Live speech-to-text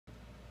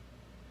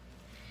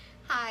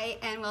Hi,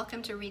 and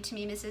welcome to Read to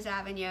Me, Mrs.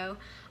 Avignon.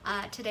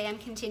 Today I'm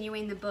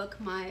continuing the book,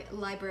 My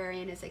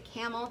Librarian is a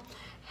Camel,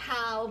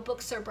 How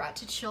Books Are Brought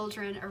to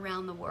Children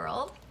Around the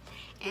World.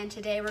 And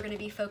today we're going to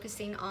be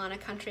focusing on a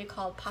country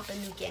called Papua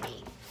New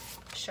Guinea.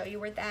 I'll show you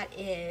where that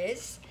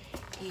is,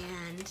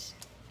 and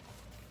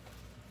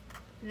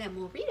then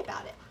we'll read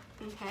about it,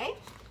 okay?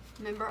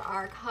 Remember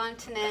our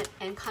continent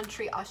and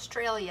country,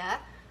 Australia.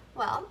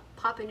 Well,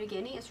 Papua New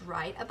Guinea is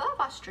right above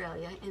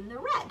Australia in the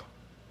red.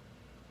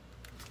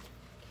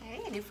 Okay,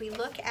 and if we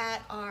look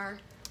at our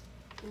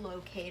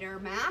locator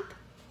map,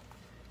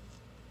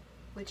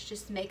 which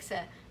just makes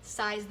a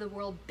size of the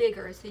world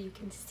bigger so you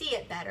can see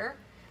it better,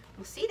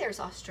 we'll see there's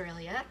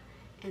Australia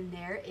and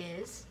there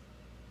is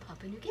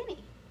Papua New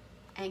Guinea.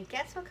 And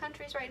guess what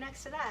country's right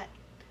next to that?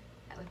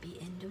 That would be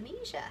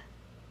Indonesia.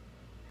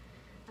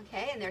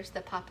 Okay, and there's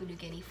the Papua New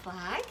Guinea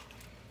flag.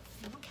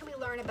 And what can we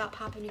learn about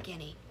Papua New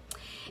Guinea?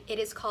 It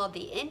is called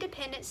the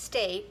independent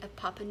state of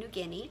Papua New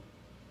Guinea.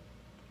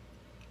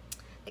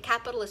 The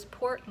capital is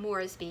Port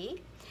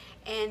Moresby,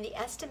 and the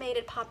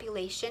estimated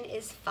population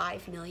is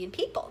 5 million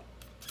people.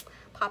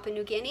 Papua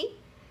New Guinea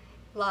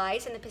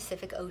lies in the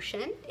Pacific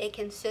Ocean. It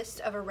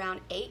consists of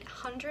around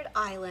 800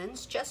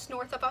 islands just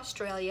north of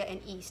Australia and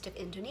east of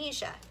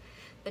Indonesia.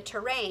 The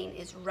terrain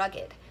is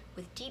rugged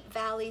with deep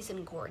valleys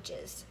and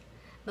gorges.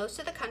 Most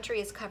of the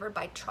country is covered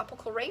by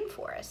tropical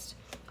rainforest.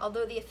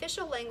 Although the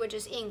official language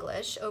is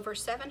English, over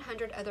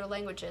 700 other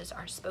languages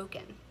are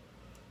spoken.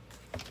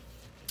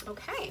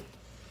 Okay.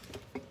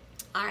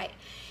 All right,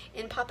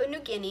 in Papua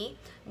New Guinea,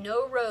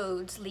 no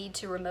roads lead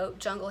to remote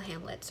jungle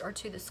hamlets or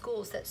to the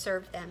schools that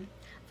serve them.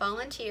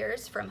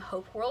 Volunteers from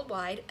Hope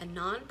Worldwide, a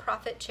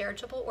non-profit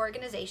charitable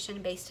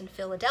organization based in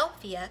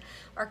Philadelphia,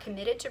 are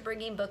committed to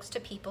bringing books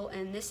to people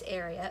in this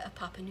area of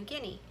Papua New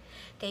Guinea.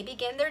 They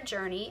begin their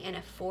journey in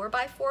a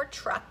 4x4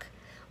 truck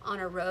on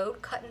a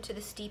road cut into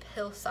the steep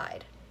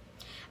hillside.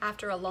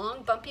 After a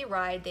long, bumpy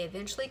ride, they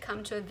eventually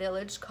come to a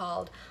village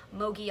called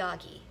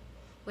Mogiagi,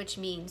 which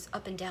means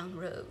up and down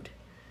road.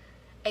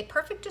 A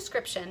perfect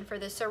description for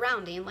the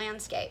surrounding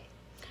landscape.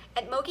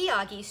 At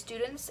Mogiagi,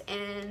 students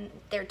and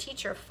their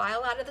teacher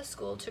file out of the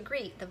school to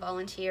greet the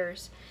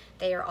volunteers.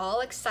 They are all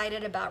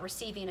excited about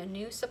receiving a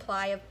new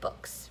supply of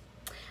books.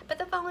 But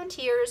the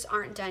volunteers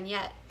aren't done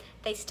yet.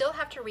 They still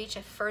have to reach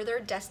a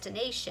further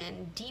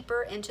destination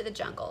deeper into the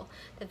jungle,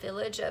 the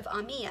village of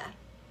Amia.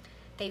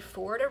 They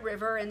ford a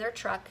river in their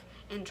truck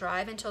and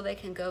drive until they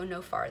can go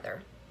no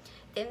farther.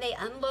 Then they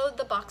unload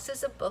the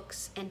boxes of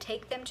books and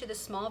take them to the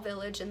small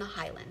village in the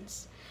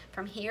highlands.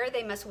 From here,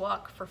 they must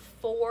walk for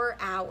 4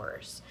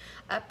 hours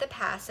up the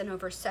pass and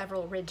over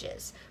several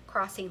ridges,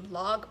 crossing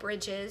log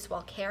bridges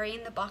while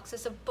carrying the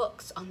boxes of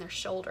books on their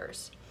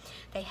shoulders.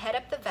 They head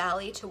up the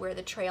valley to where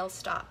the trail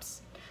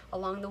stops.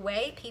 Along the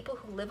way, people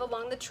who live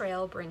along the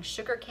trail bring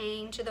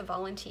sugarcane to the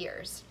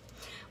volunteers.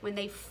 When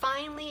they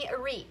finally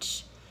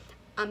reach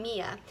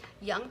Amia,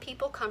 young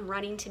people come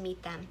running to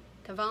meet them.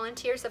 The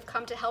volunteers have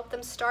come to help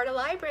them start a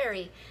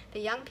library. The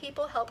young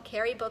people help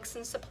carry books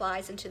and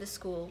supplies into the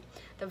school.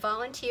 The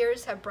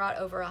volunteers have brought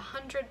over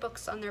 100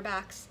 books on their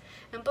backs,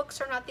 and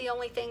books are not the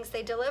only things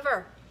they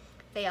deliver.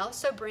 They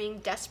also bring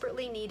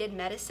desperately needed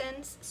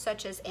medicines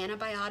such as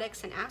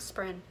antibiotics and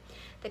aspirin.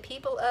 The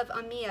people of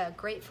Amia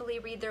gratefully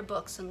read their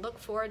books and look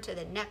forward to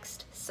the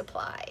next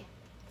supply.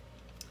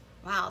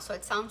 Wow, so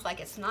it sounds like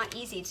it's not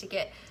easy to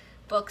get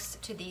books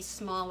to these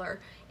smaller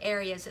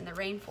areas in the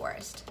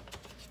rainforest.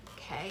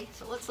 Okay,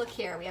 so let's look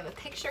here. We have a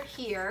picture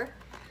here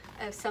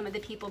of some of the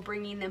people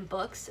bringing them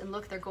books, and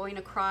look, they're going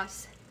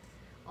across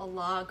a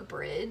log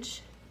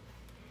bridge.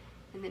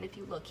 And then if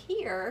you look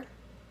here,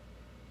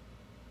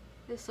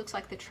 this looks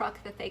like the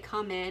truck that they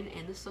come in,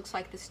 and this looks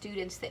like the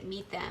students that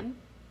meet them.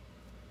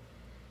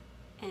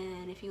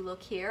 And if you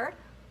look here,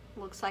 it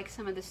looks like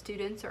some of the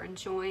students are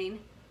enjoying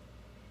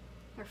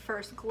their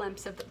first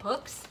glimpse of the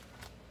books.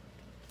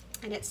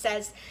 And it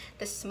says,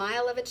 the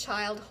smile of a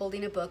child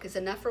holding a book is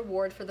enough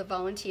reward for the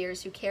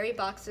volunteers who carry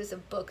boxes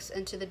of books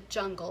into the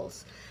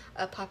jungles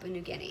of Papua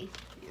New Guinea.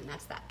 And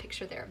that's that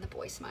picture there of the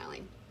boy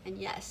smiling. And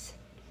yes,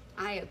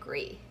 I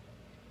agree.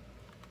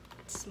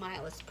 That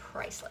smile is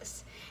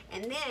priceless.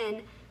 And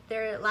then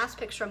their last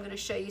picture I'm going to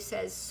show you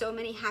says, so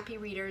many happy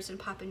readers in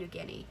Papua New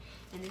Guinea.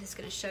 And this is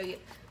going to show you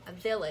a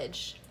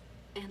village.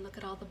 And look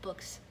at all the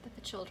books that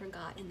the children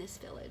got in this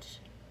village.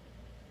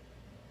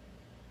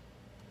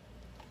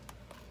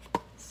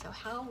 So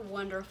how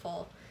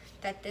wonderful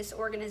that this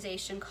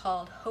organization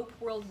called Hope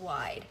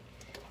Worldwide,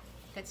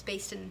 that's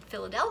based in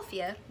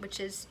Philadelphia, which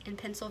is in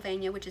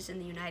Pennsylvania, which is in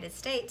the United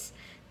States,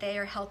 they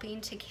are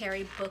helping to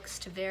carry books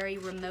to very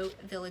remote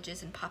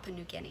villages in Papua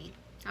New Guinea.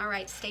 All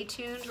right, stay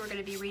tuned. We're going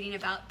to be reading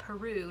about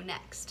Peru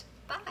next.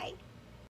 Bye.